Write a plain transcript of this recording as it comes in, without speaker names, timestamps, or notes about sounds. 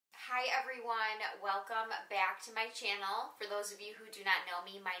Hi everyone, welcome back to my channel. For those of you who do not know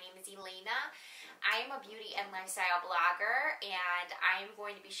me, my name is Elena. I am a beauty and lifestyle blogger, and I am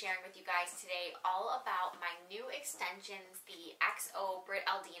going to be sharing with you guys today all about my new extensions, the Xo Britt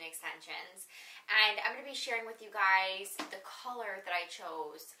Aldean extensions. And I'm going to be sharing with you guys the color that I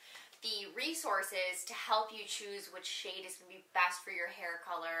chose, the resources to help you choose which shade is going to be best for your hair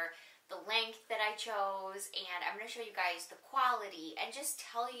color, the length that I chose, and I'm going to show you guys the quality and just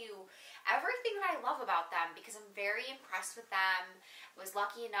tell you everything that I love about them because I'm very impressed with them. I was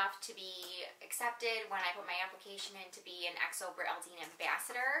lucky enough to be accepted when I put my application in to be an Xo Britt Aldean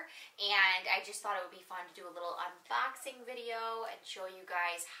ambassador, and I just thought it would be fun to do a little unboxing video and show you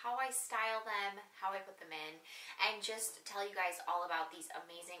guys how I style them, how I put them in, and just tell you guys all about these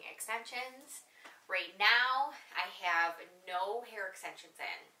amazing extensions. Right now, I have no hair extensions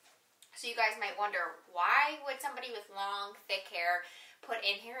in. So you guys might wonder, why would somebody with long, thick hair put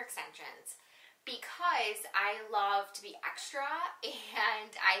in hair extensions? Because I love to be extra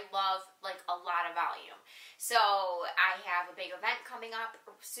and I love like a lot of volume. So I have a big event coming up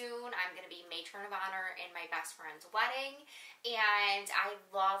soon. I'm going to be matron of honor in my best friend's wedding, and I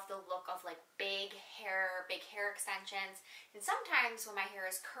love the look of like big hair extensions. And sometimes when my hair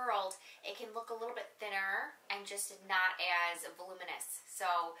is curled, it can look a little bit thinner and just not as voluminous.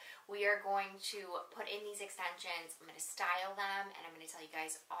 So we are going to put in these extensions. I'm going to style them and I'm going to tell you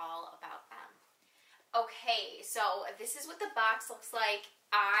guys all about them. Okay, so this is what the box looks like.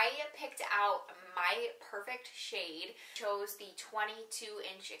 I picked out my perfect shade, chose the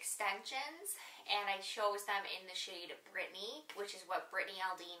 22-inch extensions, and I chose them in the shade Brittany, which is what Brittany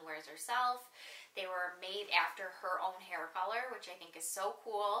Aldean wears herself. They were made after her own hair color, which I think is so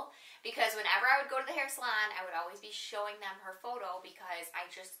cool, because whenever I would go to the hair salon, I would always be showing them her photo because I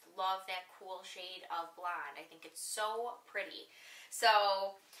just love that cool shade of blonde. I think it's so pretty.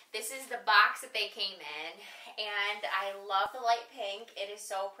 So this is the box that they came in, and I love the light pink. It is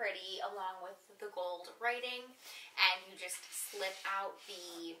so pretty, along with the gold writing, and you just slip out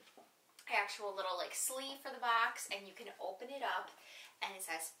the actual little like sleeve for the box, and you can open it up, and it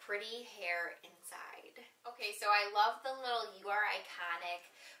says pretty hair inside. Okay, so I love the little You Are Iconic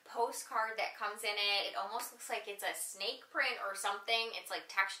postcard that comes in it. It almost looks like it's a snake print or something. It's like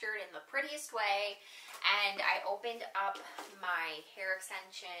textured in the prettiest way. And I opened up my hair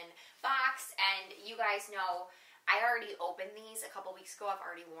extension box, and you guys know I already opened these a couple weeks ago. I've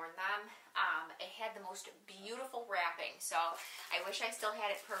already worn them. It had the most beautiful wrapping, so I wish I still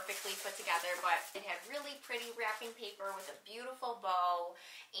had it perfectly put together, but it had really pretty wrapping paper with a beautiful bow,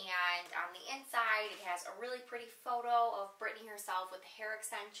 and on the inside it has a really pretty photo of Brittany herself with hair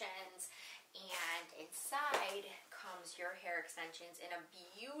extensions, and inside comes your hair extensions in a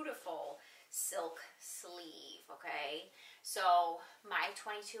beautiful silk sleeve. Okay, so my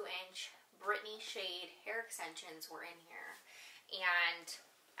 22-inch Brittany shade hair extensions were in here, and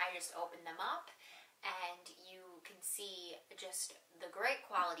I just opened them up, and you can see just the great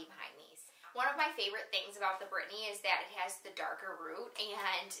quality behind these. One of my favorite things about the Brittany is that it has the darker root,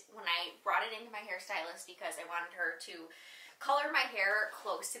 and when I brought it into my hairstylist because I wanted her to color my hair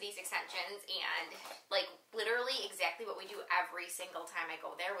close to these extensions, and like literally exactly what we do every single time I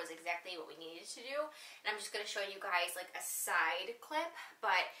go there was exactly what we needed to do. And I'm just going to show you guys like a side clip,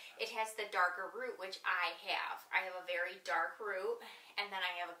 but it has the darker root, which I have. I have a very dark root, and then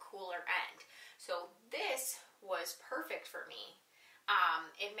I have a cooler end. So this was perfect for me.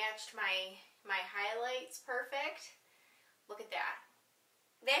 It matched my highlights perfect. Look at that.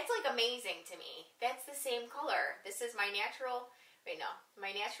 That's like amazing to me. That's the same color. This is my natural,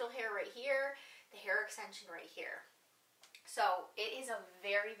 my natural hair right here, the hair extension right here. So it is a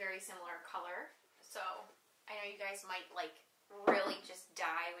very, very similar color. So I know you guys might like really just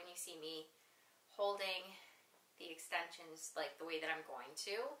die when you see me holding the extensions like the way that I'm going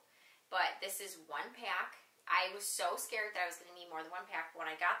to. But this is one pack. I was so scared that I was going to need more than one pack. When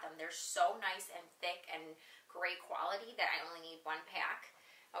I got them, they're so nice and thick and great quality that I only need one pack.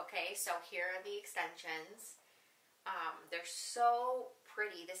 Okay, so here are the extensions. They're so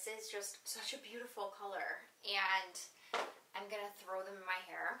pretty. This is just such a beautiful color, and I'm going to throw them in my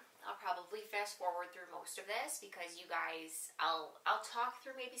hair. I'll probably fast forward through most of this because you guys, I'll talk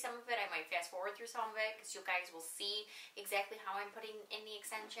through maybe some of it. I might fast forward through some of it because you guys will see exactly how I'm putting in the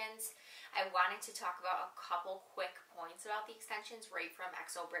extensions. I wanted to talk about a couple quick points about the extensions right from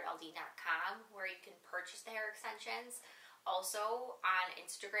xobrittaldean.com, where you can purchase the hair extensions. Also on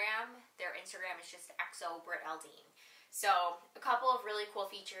Instagram, their Instagram is just Xo Britt Aldean. So a couple of really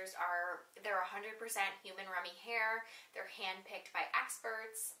cool features are they're 100% human rummy hair, they're handpicked by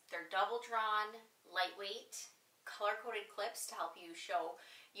experts, they're double drawn, lightweight, color-coded clips to help you show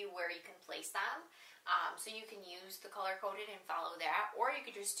you where you can place them. So you can use the color-coded and follow that, or you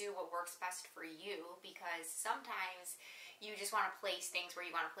could just do what works best for you, because sometimes you just want to place things where you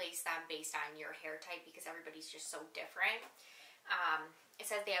want to place them based on your hair type, because everybody's just so different. It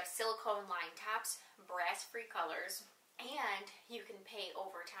says they have silicone line tops, brass-free colors, and you can pay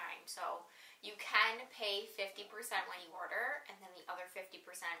over time. So you can pay 50% when you order, and then the other 50%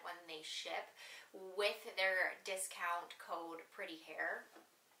 when they ship, with their discount code Pretty Hair.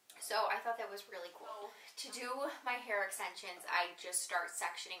 So I thought that was really cool. To do my hair extensions, I just start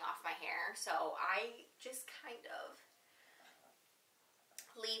sectioning off my hair. So I just kind of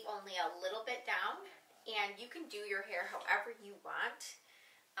leave only a little bit down, and you can do your hair however you want.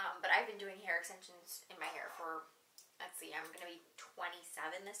 But I've been doing hair extensions in my hair for, let's see, I'm going to be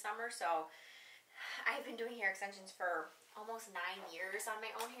 27 this summer, so I've been doing hair extensions for almost 9 years on my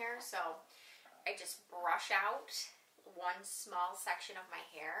own hair. So I just brush out one small section of my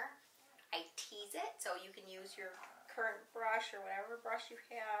hair. I tease it, so you can use your current brush or whatever brush you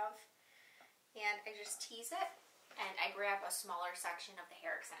have, and I just tease it, and I grab a smaller section of the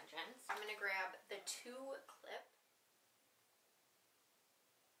hair extensions. I'm going to grab the 2 clip,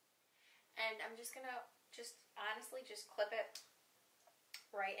 and I'm just going to honestly just clip it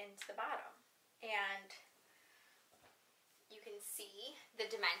right into the bottom. And you can see the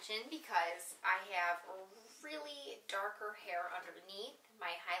dimension because I have really darker hair underneath.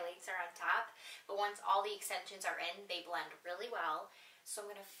 My highlights are on top, but once all the extensions are in, they blend really well. So I'm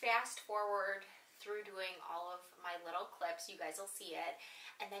going to fast forward through doing all of my little clips. You guys will see it,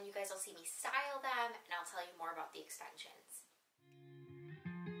 and then you guys will see me style them, and I'll tell you more about the extensions.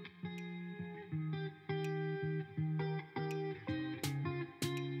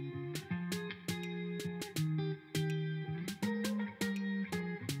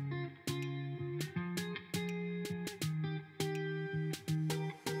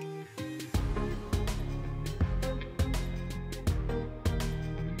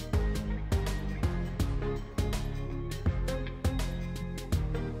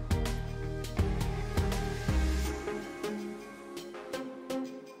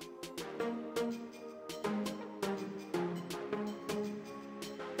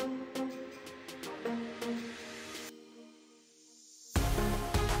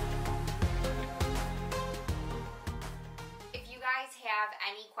 Have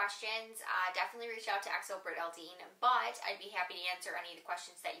any questions, definitely reach out to Xo Britt Aldean, but I'd be happy to answer any of the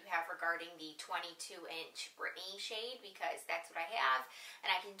questions that you have regarding the 22-inch Brittany shade, because that's what I have, and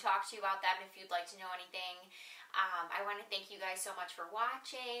I can talk to you about them if you'd like to know anything. I want to thank you guys so much for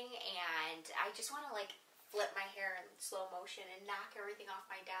watching, and I just want to flip my hair in slow motion and knock everything off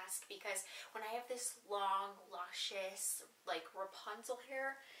my desk, because when I have this long, luscious, Rapunzel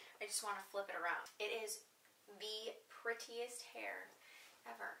hair, I just want to flip it around. It is the prettiest hair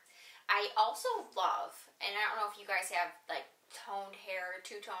ever. I also love, and I don't know if you guys have toned hair,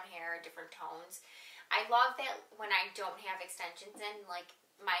 two-tone hair, different tones. I love that when I don't have extensions in,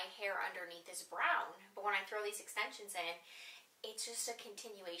 my hair underneath is brown, but when I throw these extensions in, it's just a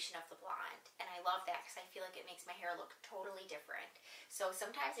continuation of the blonde, and I love that because I feel like it makes my hair look totally different. So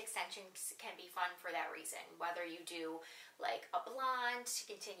sometimes extensions can be fun for that reason, whether you do a blonde to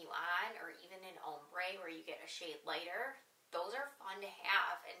continue on, or even an ombre where you get a shade lighter. Those are fun to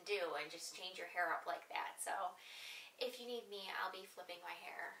have and do, and just change your hair up like that. So if you need me, I'll be flipping my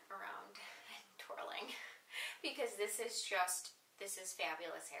hair around and twirling, because this is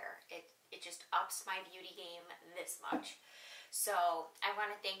fabulous hair. It just ups my beauty game this much. So I want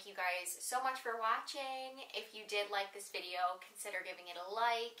to thank you guys so much for watching. If you did like this video, consider giving it a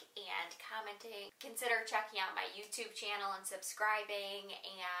like and commenting. Consider checking out my YouTube channel and subscribing.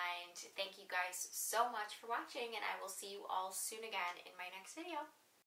 And thank you guys so much for watching, and I will see you all soon again in my next video.